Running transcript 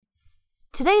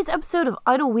Today's episode of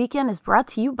Idle Weekend is brought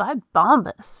to you by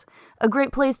Bombas, a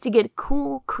great place to get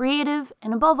cool, creative,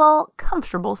 and above all,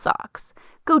 comfortable socks.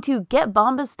 Go to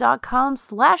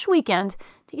getbombas.com/weekend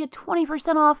to get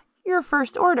 20% off your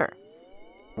first order.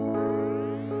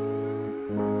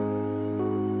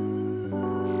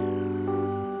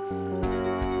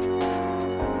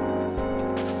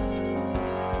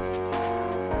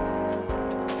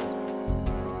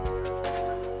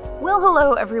 Well,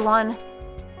 hello everyone.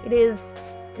 It is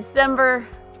December.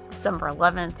 It's December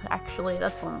 11th, actually.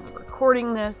 That's when we're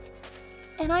recording this.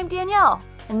 And I'm Danielle,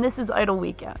 and this is Idle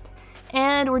Weekend.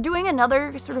 And we're doing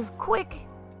another sort of quick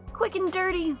and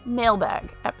dirty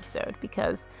mailbag episode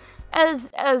because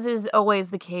as is always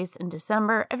the case in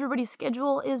December, everybody's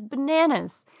schedule is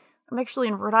bananas. I'm actually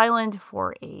in Rhode Island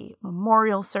for a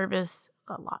memorial service.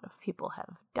 A lot of people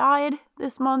have died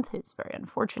this month. It's very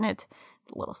unfortunate.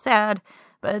 It's a little sad,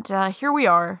 but here we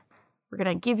are. We're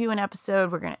going to give you an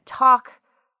episode. We're going to talk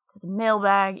to the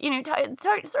mailbag. It's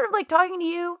sort of like talking to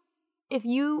you if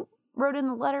you wrote in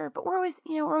the letter, but we're always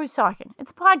talking.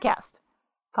 It's a podcast.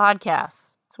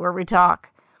 Podcasts. It's where we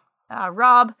talk.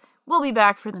 Rob will be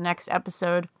back for the next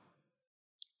episode.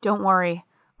 Don't worry.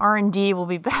 R&D will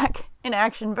be back in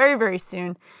action very, very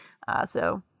soon.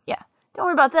 So, yeah, don't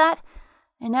worry about that.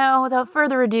 And now, without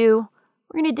further ado,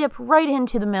 we're going to dip right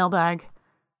into the mailbag.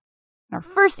 Our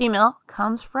first email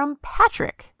comes from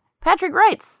Patrick. Patrick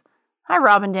writes, "Hi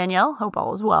Rob and Danielle, hope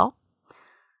all is well.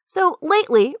 So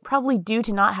lately, probably due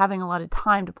to not having a lot of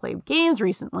time to play games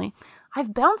recently,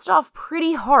 I've bounced off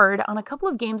pretty hard on a couple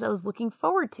of games I was looking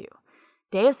forward to.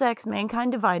 Deus Ex: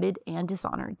 Mankind Divided and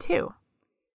Dishonored 2.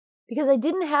 Because I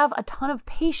didn't have a ton of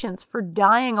patience for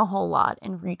dying a whole lot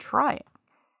and retrying.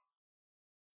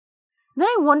 Then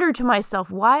I wondered to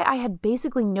myself why I had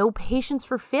basically no patience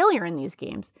for failure in these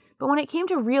games, but when it came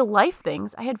to real life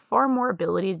things, I had far more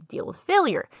ability to deal with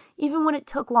failure, even when it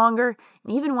took longer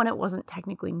and even when it wasn't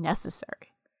technically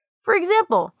necessary. For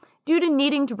example, due to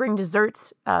needing to bring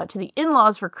desserts to the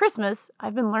in-laws for Christmas,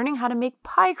 I've been learning how to make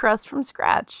pie crust from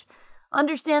scratch.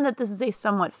 Understand that this is a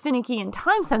somewhat finicky and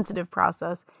time-sensitive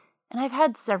process, and I've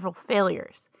had several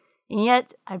failures. And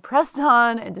yet, I pressed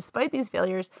on, and despite these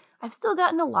failures, I've still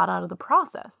gotten a lot out of the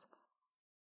process.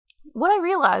 What I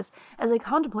realized as I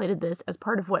contemplated this as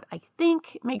part of what I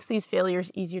think makes these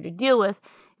failures easier to deal with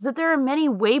is that there are many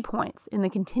waypoints in the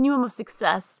continuum of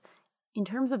success in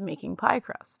terms of making pie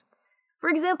crust. For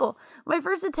example, my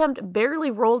first attempt barely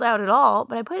rolled out at all,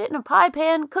 but I put it in a pie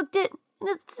pan, cooked it, and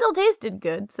it still tasted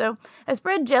good, so I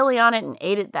spread jelly on it and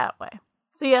ate it that way.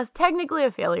 So yes, technically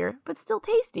a failure, but still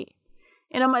tasty.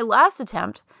 And on my last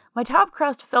attempt, my top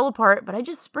crust fell apart, but I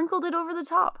just sprinkled it over the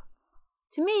top.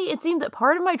 To me, it seemed that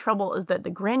part of my trouble is that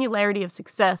the granularity of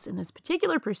success in this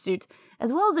particular pursuit,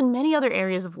 as well as in many other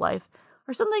areas of life,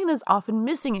 are something that's often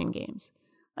missing in games.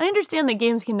 I understand that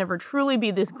games can never truly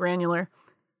be this granular,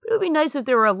 but it would be nice if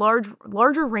there were a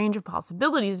larger range of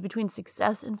possibilities between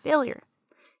success and failure.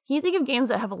 Can you think of games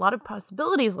that have a lot of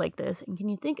possibilities like this, and can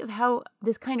you think of how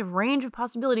this kind of range of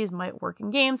possibilities might work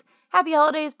in games? Happy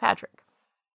holidays, Patrick."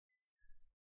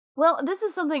 Well, this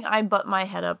is something I butt my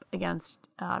head up against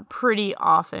pretty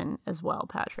often as well,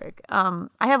 Patrick. I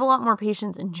have a lot more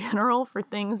patience in general for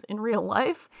things in real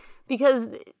life because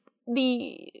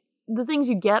the things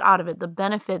you get out of it, the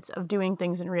benefits of doing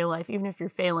things in real life, even if you're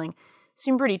failing,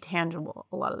 seem pretty tangible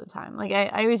a lot of the time. Like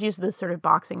I always use this sort of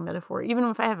boxing metaphor, even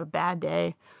if I have a bad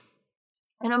day.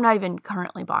 And I'm not even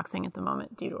currently boxing at the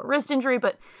moment due to a wrist injury,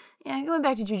 but yeah, going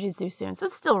back to jiu-jitsu soon, so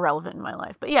it's still relevant in my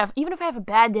life. But yeah, even if I have a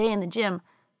bad day in the gym,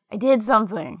 I did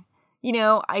something.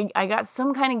 I got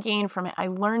some kind of gain from it. I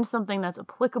learned something that's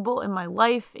applicable in my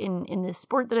life, in this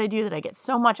sport that I do, that I get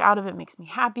so much out of. It makes me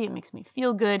happy. It makes me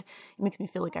feel good. It makes me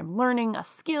feel like I'm learning a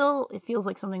skill. It feels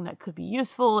like something that could be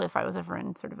useful if I was ever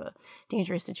in sort of a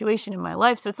dangerous situation in my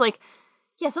life. So it's like,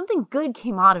 yeah, something good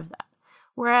came out of that.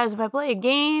 Whereas if I play a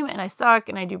game and I suck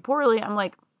and I do poorly, I'm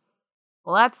like,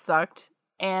 well, that sucked.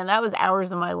 And that was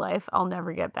hours of my life I'll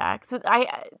never get back. So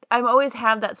I always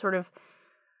have that sort of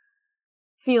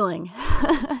feeling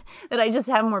that I just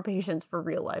have more patience for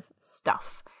real life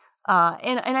stuff.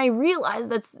 And I realize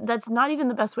that's not even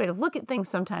the best way to look at things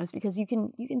sometimes, because you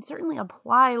can certainly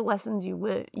apply lessons you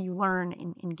learn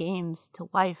in games to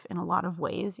life in a lot of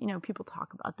ways. People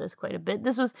talk about this quite a bit.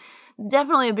 This was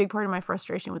definitely a big part of my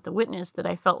frustration with The Witness, that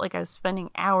I felt like I was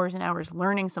spending hours and hours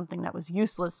learning something that was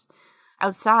useless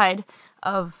outside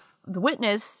of The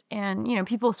Witness. And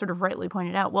people sort of rightly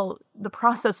pointed out, well, the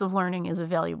process of learning is a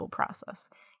valuable process.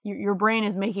 Your brain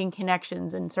is making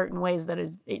connections in certain ways that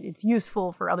it's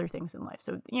useful for other things in life.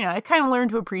 So, I kind of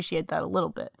learned to appreciate that a little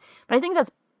bit. But I think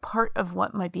that's part of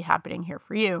what might be happening here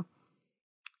for you.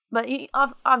 But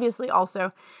obviously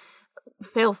also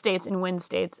fail states and win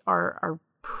states are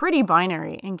pretty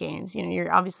binary in games.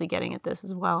 You're obviously getting at this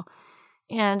as well.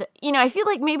 And, I feel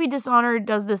like maybe Dishonored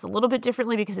does this a little bit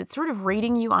differently because it's sort of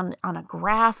rating you on a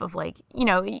graph of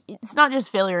it's not just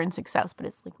failure and success, but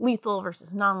it's like lethal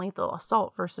versus non-lethal,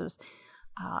 assault versus,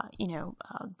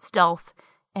 stealth.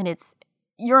 And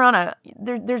you're on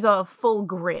there's a full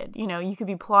grid, you could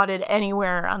be plotted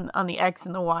anywhere on the X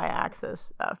and the Y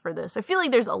axis for this. So I feel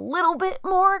like there's a little bit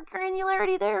more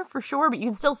granularity there for sure, but you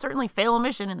can still certainly fail a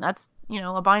mission and that's,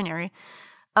 a binary.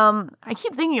 I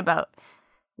keep thinking about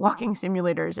walking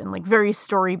simulators and like very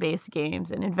story-based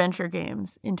games and adventure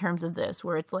games in terms of this,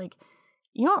 where it's like,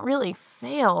 you don't really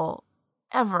fail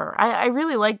ever. I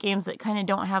really like games that kind of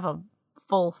don't have a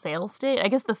full fail state. I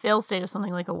guess the fail state of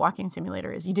something like a walking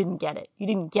simulator is you didn't get it. You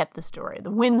didn't get the story. The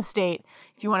win state,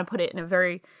 if you want to put it in a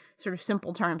very sort of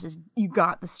simple terms, is you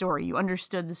got the story. You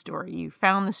understood the story. You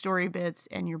found the story bits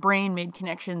and your brain made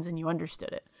connections and you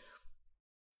understood it.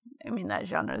 I mean, that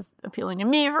genre is appealing to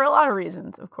me for a lot of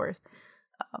reasons, of course.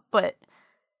 But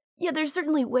yeah, there's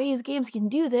certainly ways games can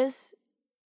do this.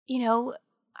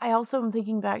 I also am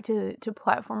thinking back to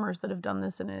platformers that have done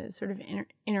this in a sort of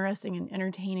interesting and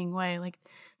entertaining way, like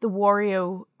the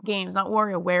Wario games, not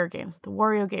WarioWare games, the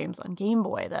Wario games on Game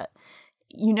Boy, that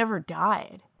you never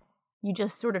died. You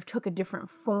just sort of took a different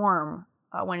form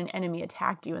when an enemy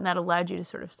attacked you, and that allowed you to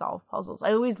sort of solve puzzles.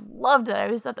 I always loved that. I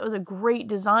always thought that was a great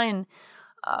design,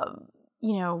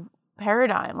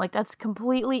 paradigm. Like, that's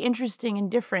completely interesting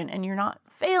and different, and you're not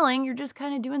failing, you're just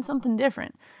kind of doing something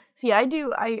different. So yeah,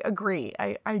 I agree.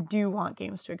 I do want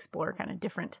games to explore kind of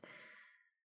different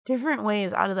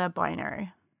ways out of that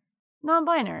binary.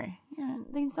 Non-binary.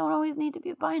 Things don't always need to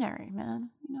be binary,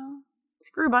 man.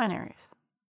 Screw binaries.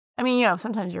 I mean,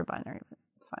 sometimes you're binary, but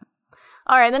it's fine.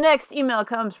 All right, the next email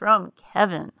comes from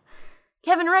Kevin.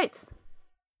 Kevin writes,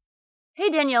 "Hey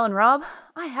Danielle and Rob,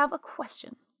 I have a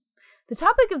question. The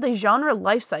topic of the genre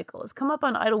life cycle has come up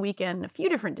on Idle Weekend in a few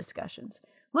different discussions,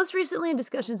 most recently in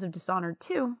discussions of Dishonored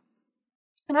 2,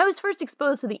 and I was first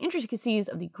exposed to the intricacies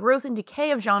of the growth and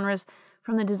decay of genres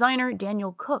from the designer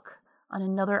Daniel Cook on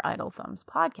another Idle Thumbs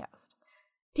podcast.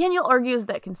 Daniel argues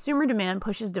that consumer demand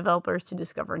pushes developers to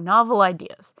discover novel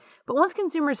ideas, but once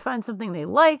consumers find something they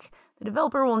like, the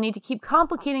developer will need to keep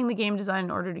complicating the game design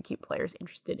in order to keep players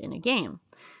interested in a game.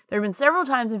 There have been several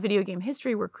times in video game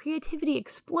history where creativity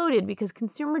exploded because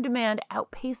consumer demand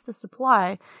outpaced the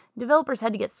supply, and developers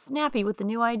had to get snappy with the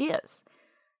new ideas.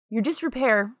 Your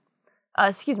despair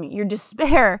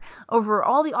over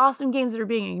all the awesome games that are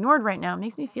being ignored right now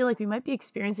makes me feel like we might be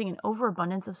experiencing an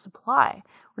overabundance of supply,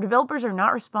 where developers are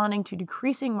not responding to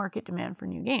decreasing market demand for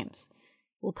new games.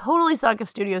 It will totally suck if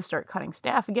studios start cutting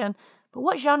staff again, but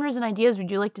what genres and ideas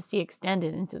would you like to see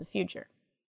extended into the future?"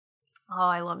 Oh,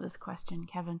 I love this question,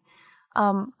 Kevin.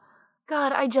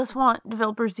 God, I just want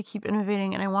developers to keep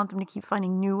innovating, and I want them to keep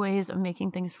finding new ways of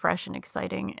making things fresh and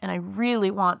exciting. And I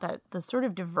really want that the sort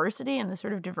of diversity and the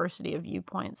sort of diversity of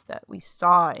viewpoints that we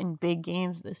saw in big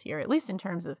games this year, at least in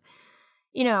terms of,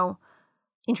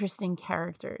 interesting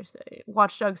characters.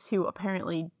 Watch Dogs 2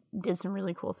 apparently did some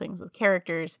really cool things with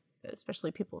characters,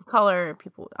 especially people of color,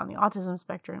 people on the autism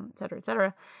spectrum, et cetera, et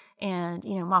cetera. And,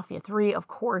 Mafia 3, of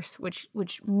course, which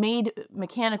made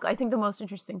mechanical. I think the most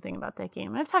interesting thing about that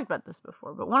game, and I've talked about this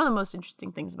before, but one of the most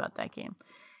interesting things about that game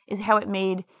is how it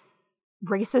made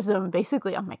racism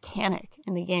basically a mechanic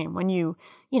in the game. When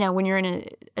when you're in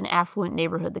an affluent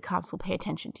neighborhood, the cops will pay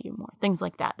attention to you more. Things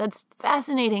like that. That's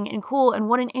fascinating and cool, and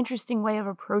what an interesting way of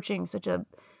approaching such a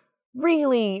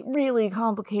really, really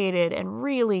complicated and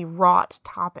really wrought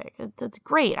topic. That's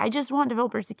great. I just want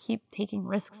developers to keep taking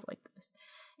risks like this.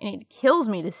 And it kills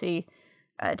me to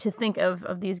think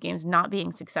of these games not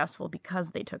being successful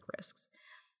because they took risks.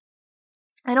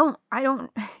 I don't,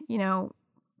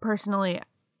 personally,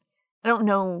 I don't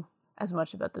know as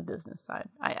much about the business side.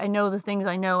 I know the things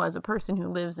I know as a person who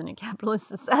lives in a capitalist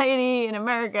society in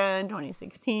America in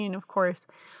 2016, of course.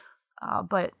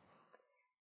 But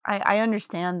I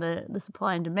understand the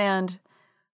supply and demand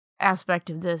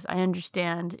aspect of this. I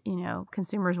understand,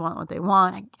 consumers want what they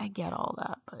want. I get all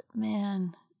that. But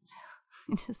man,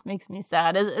 it just makes me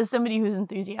sad. As somebody who's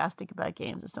enthusiastic about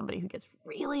games, as somebody who gets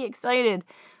really excited,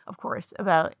 of course,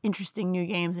 about interesting new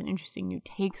games and interesting new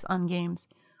takes on games.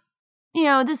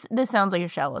 This sounds like a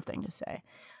shallow thing to say.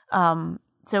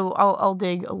 So I'll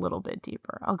dig a little bit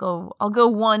deeper. I'll go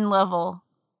one level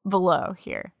below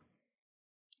here.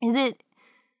 Is it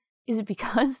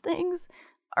because things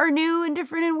are new and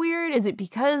different and weird? Is it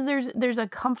because there's a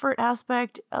comfort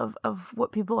aspect of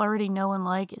what people already know and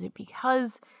like? Is it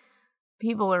because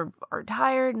people are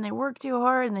tired and they work too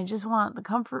hard and they just want the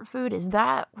comfort food? Is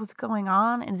that what's going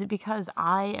on? And is it because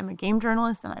I am a game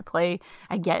journalist and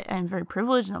I'm very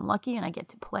privileged and I'm lucky and I get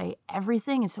to play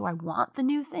everything, and so I want the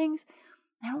new things?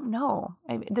 I don't know.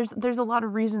 There's a lot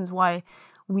of reasons why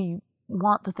we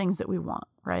want the things that we want,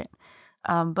 right?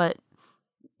 But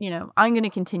I'm going to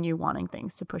continue wanting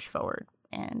things to push forward,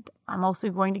 and I'm also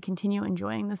going to continue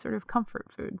enjoying the sort of comfort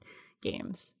food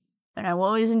games. And I will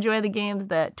always enjoy the games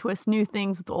that twist new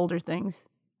things with older things,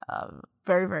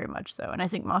 very, very much so. And I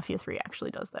think Mafia 3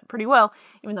 actually does that pretty well,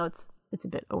 even though it's a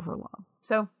bit overlong.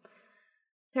 So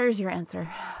there's your answer.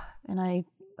 And I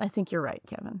think you're right,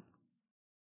 Kevin.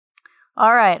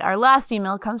 All right, our last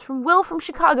email comes from Will from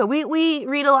Chicago. We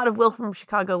read a lot of Will from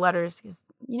Chicago letters because,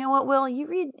 you know what, Will?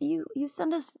 You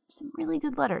send us some really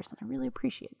good letters, and I really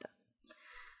appreciate that.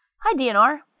 Hi,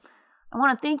 DNR. I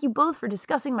want to thank you both for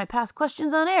discussing my past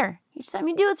questions on air. Each time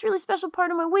you do, it's a really special part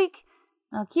of my week,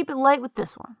 and I'll keep it light with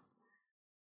this one.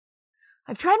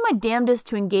 I've tried my damnedest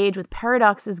to engage with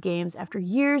Paradox's games after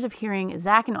years of hearing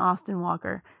Zach and Austin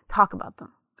Walker talk about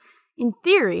them. In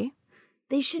theory,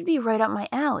 they should be right up my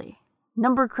alley.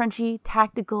 Number crunchy,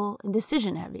 tactical, and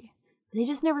decision heavy. But they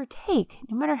just never take,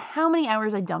 no matter how many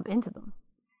hours I dump into them.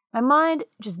 My mind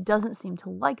just doesn't seem to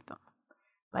like them.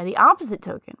 By the opposite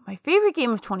token, my favorite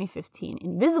game of 2015,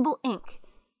 Invisible, Inc.,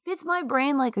 fits my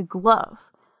brain like a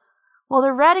glove. While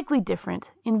they're radically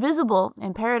different, Invisible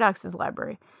and Paradox's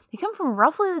library, they come from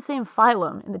roughly the same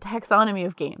phylum in the taxonomy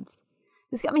of games.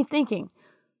 This got me thinking,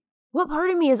 what part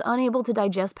of me is unable to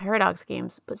digest Paradox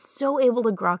games, but so able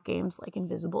to grok games like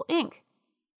Invisible, Inc.?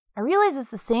 I realize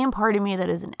it's the same part of me that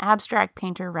is an abstract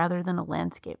painter rather than a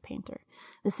landscape painter.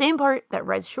 The same part that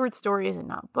writes short stories and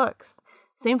not books.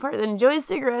 Same part that enjoys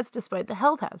cigarettes despite the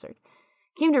health hazard.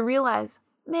 Came to realize,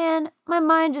 man, my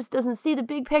mind just doesn't see the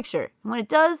big picture. And when it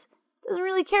doesn't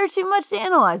really care too much to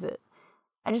analyze it.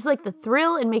 I just like the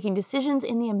thrill in making decisions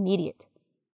in the immediate.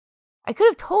 I could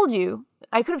have told you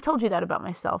that about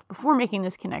myself before making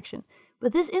this connection,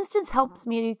 but this instance helps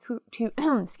me to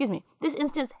this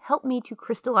instance helped me to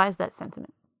crystallize that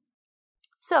sentiment.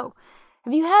 So,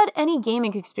 have you had any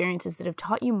gaming experiences that have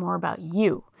taught you more about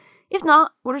you? If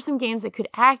not, what are some games that could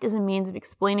act as a means of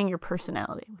explaining your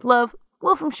personality? With love,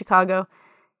 Will from Chicago.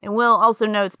 And Will also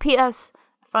notes, P.S.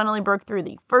 I finally broke through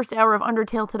the first hour of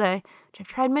Undertale today, which I've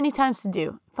tried many times to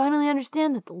do. Finally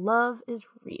understand that the love is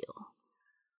real.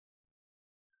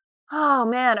 Oh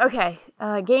man, okay.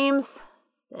 Games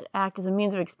that act as a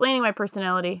means of explaining my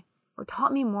personality or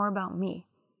taught me more about me.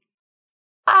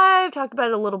 I've talked about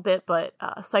it a little bit, but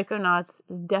Psychonauts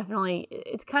is definitely,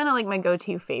 it's kind of like my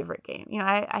go-to favorite game. You know,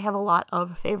 I have a lot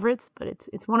of favorites, but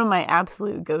it's one of my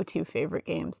absolute go-to favorite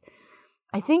games.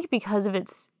 I think because of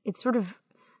it's sort of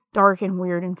dark and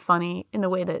weird and funny in the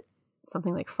way that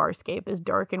something like Farscape is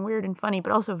dark and weird and funny,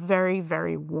 but also very,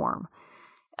 very warm.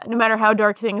 No matter how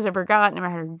dark things ever got, no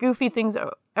matter how goofy things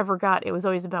ever got, it was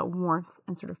always about warmth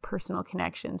and sort of personal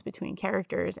connections between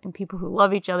characters and people who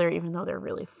love each other, even though they're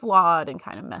really flawed and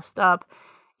kind of messed up.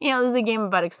 You know, this is a game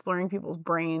about exploring people's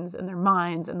brains and their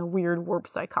minds and the weird warped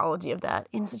psychology of that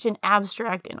in such an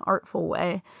abstract and artful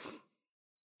way.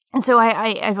 And so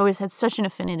I've always had such an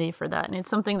affinity for that. And it's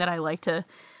something that I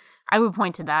would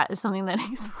point to that as something that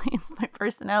explains my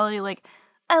personality. Like,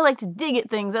 I like to dig at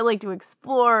things. I like to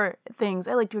explore things.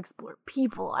 I like to explore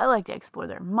people. I like to explore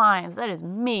their minds. That is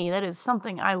me. That is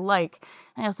something I like.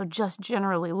 I also just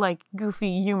generally like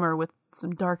goofy humor with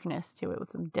some darkness to it, with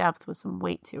some depth, with some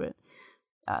weight to it.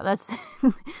 That's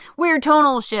weird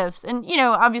tonal shifts. And, you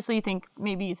know, obviously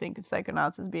maybe you think of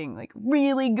Psychonauts as being like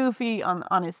really goofy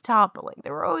on its top, but like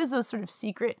there were always those sort of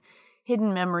secret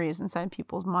hidden memories inside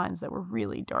people's minds that were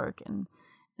really dark and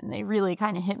they really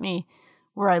kind of hit me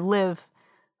where I live.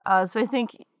 So I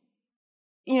think,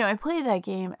 you know, I played that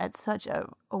game at such a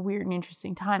weird and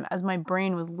interesting time as my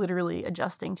brain was literally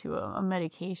adjusting to a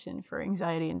medication for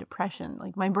anxiety and depression.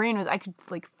 Like my brain I could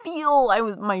like feel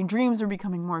my dreams were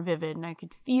becoming more vivid and I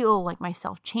could feel like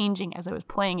myself changing as I was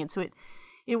playing it. So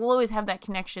it will always have that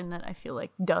connection that I feel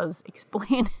like does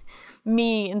explain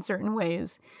me in certain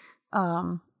ways,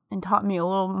 and taught me a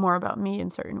little more about me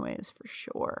in certain ways for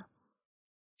sure.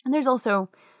 And there's also,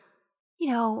 you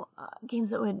know,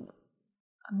 games that would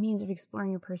a means of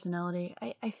exploring your personality.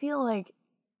 I feel like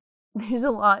there's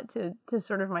a lot to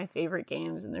sort of my favorite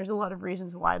games, and there's a lot of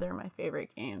reasons why they're my favorite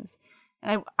games.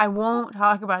 And I won't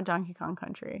talk about Donkey Kong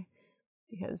Country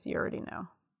because you already know.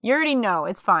 You already know.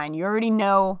 It's fine. You already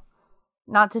know.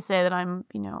 Not to say that I'm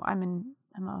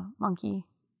a monkey.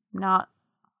 I'm not.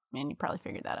 Man, you probably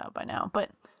figured that out by now. But,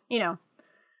 you know,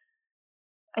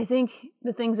 I think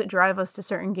the things that drive us to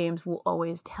certain games will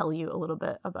always tell you a little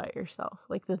bit about yourself.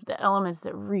 Like the elements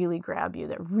that really grab you,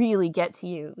 that really get to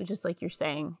you, just like you're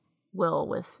saying, Will,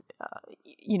 with,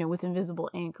 with Invisible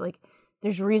Ink. Like,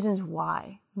 there's reasons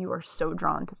why you are so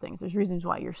drawn to things. There's reasons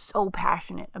why you're so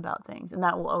passionate about things. And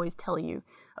that will always tell you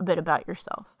a bit about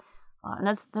yourself. And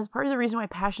that's part of the reason why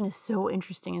passion is so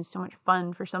interesting and so much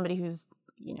fun for somebody who's,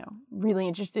 really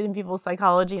interested in people's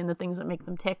psychology and the things that make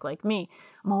them tick, like me.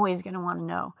 I'm always going to want to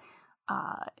know,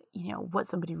 what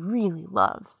somebody really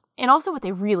loves. And also what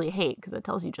they really hate, because that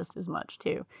tells you just as much,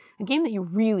 too. A game that you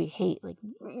really hate, like,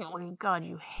 oh my God,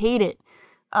 you hate it,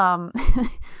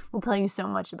 will tell you so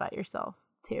much about yourself,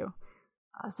 too.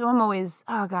 So I'm always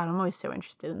so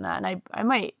interested in that. And I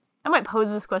might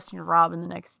pose this question to Rob in the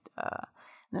next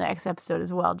episode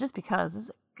as well, just because it's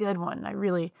a good one. I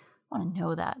really want to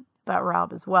know that about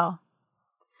Rob as well.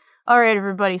 All right,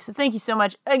 everybody. So thank you so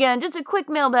much. Again, just a quick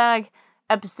mailbag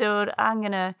episode. I'm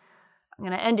gonna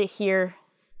end it here.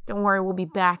 Don't worry, we'll be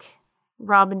back.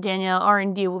 Rob and Danielle,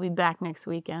 R&D, will be back next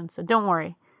weekend. So don't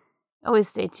worry. Always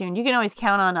stay tuned. You can always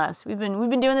count on us. We've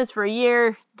been doing this for a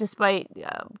year, despite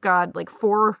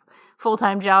 4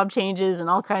 full-time job changes and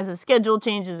all kinds of schedule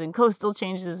changes and coastal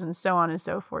changes and so on and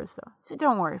so forth. So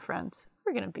don't worry, friends.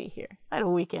 We're gonna be here.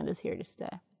 Idle Weekend is here to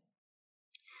stay.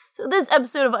 So this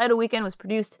episode of Idle Weekend was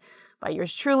produced by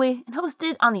yours truly and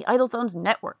hosted on the Idle Thumbs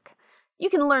Network. You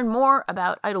can learn more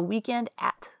about Idle Weekend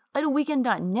at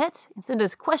idleweekend.net and send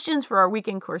us questions for our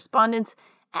weekend correspondence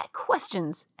at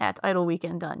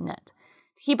questions@idleweekend.net.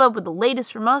 To keep up with the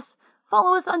latest from us,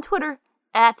 follow us on Twitter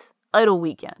at Idle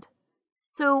Weekend.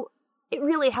 So it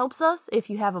really helps us if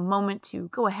you have a moment to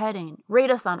go ahead and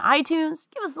rate us on iTunes.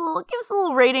 Give us a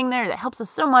little rating there. That helps us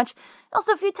so much.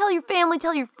 Also, if you tell your family,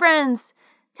 tell your friends,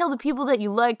 tell the people that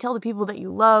you like, tell the people that you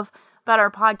love about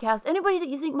our podcast, anybody that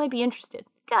you think might be interested.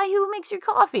 Guy who makes your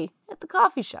coffee at the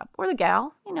coffee shop, or the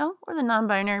gal, or the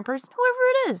non-binary person, whoever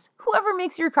it is, whoever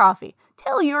makes your coffee.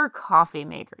 Tell your coffee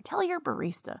maker, tell your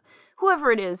barista,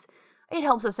 whoever it is. It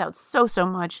helps us out so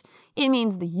much. It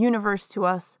means the universe to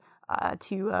us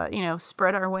to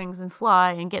spread our wings and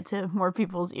fly and get to more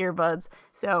people's earbuds.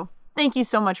 So thank you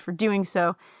so much for doing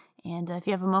so. And if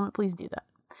you have a moment, please do that.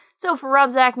 So for Rob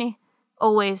Zacny,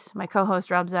 always my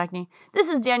co-host Rob Zacny, this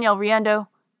is Danielle Riendeau,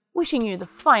 wishing you the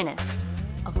finest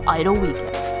of Idle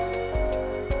Weekend.